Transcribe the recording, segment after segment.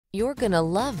You're gonna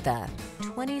love the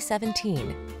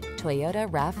 2017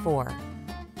 Toyota RAV4.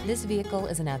 This vehicle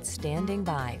is an outstanding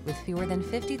buy with fewer than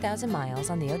 50,000 miles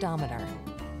on the odometer.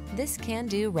 This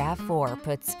can-do RAV4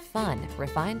 puts fun,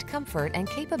 refined comfort, and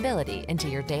capability into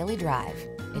your daily drive.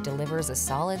 It delivers a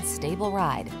solid, stable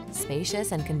ride,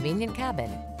 spacious and convenient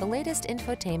cabin, the latest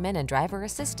infotainment and driver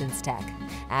assistance tech,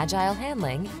 agile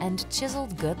handling, and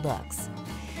chiseled good looks.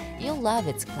 You'll love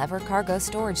its clever cargo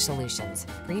storage solutions,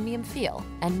 premium feel,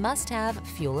 and must-have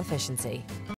fuel efficiency.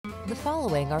 The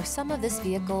following are some of this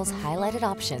vehicle's highlighted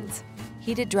options: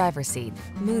 heated driver's seat,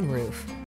 moonroof,